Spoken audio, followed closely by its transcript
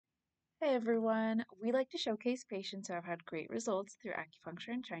Hey everyone, we like to showcase patients who have had great results through acupuncture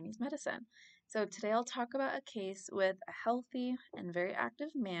and Chinese medicine. So today I'll talk about a case with a healthy and very active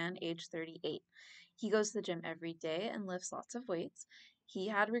man, age 38. He goes to the gym every day and lifts lots of weights. He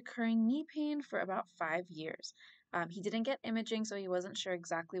had recurring knee pain for about 5 years. He didn't get imaging, so he wasn't sure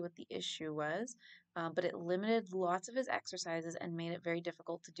exactly what the issue was, but it limited lots of his exercises and made it very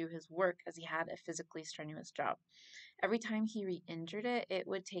difficult to do his work as he had a physically strenuous job. Every time he re-injured it, it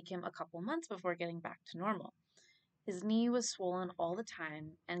would take him a couple months before getting back to normal. His knee was swollen all the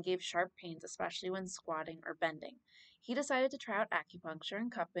time and gave sharp pains, especially when squatting or bending. He decided to try out acupuncture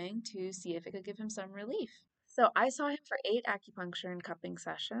and cupping to see if it could give him some relief. So I saw him for 8 acupuncture and cupping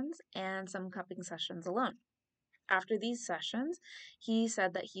sessions and some cupping sessions alone. After these sessions, he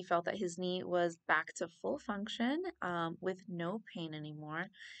said that he felt that his knee was back to full function with no pain anymore,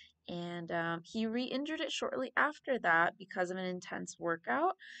 and he re injured it shortly after that because of an intense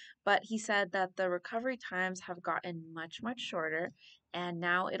workout. But he said that the recovery times have gotten much, much shorter. And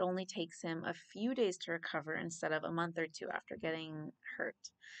now it only takes him a few days to recover instead of a month or two after getting hurt.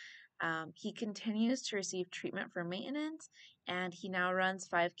 He continues to receive treatment for maintenance, and he now runs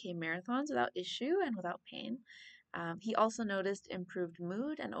 5K marathons without issue and without pain. He also noticed improved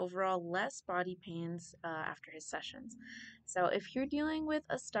mood and overall less body pains after his sessions. So, if you're dealing with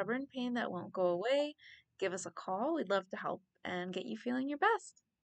a stubborn pain that won't go away, give us a call. We'd love to help and get you feeling your best.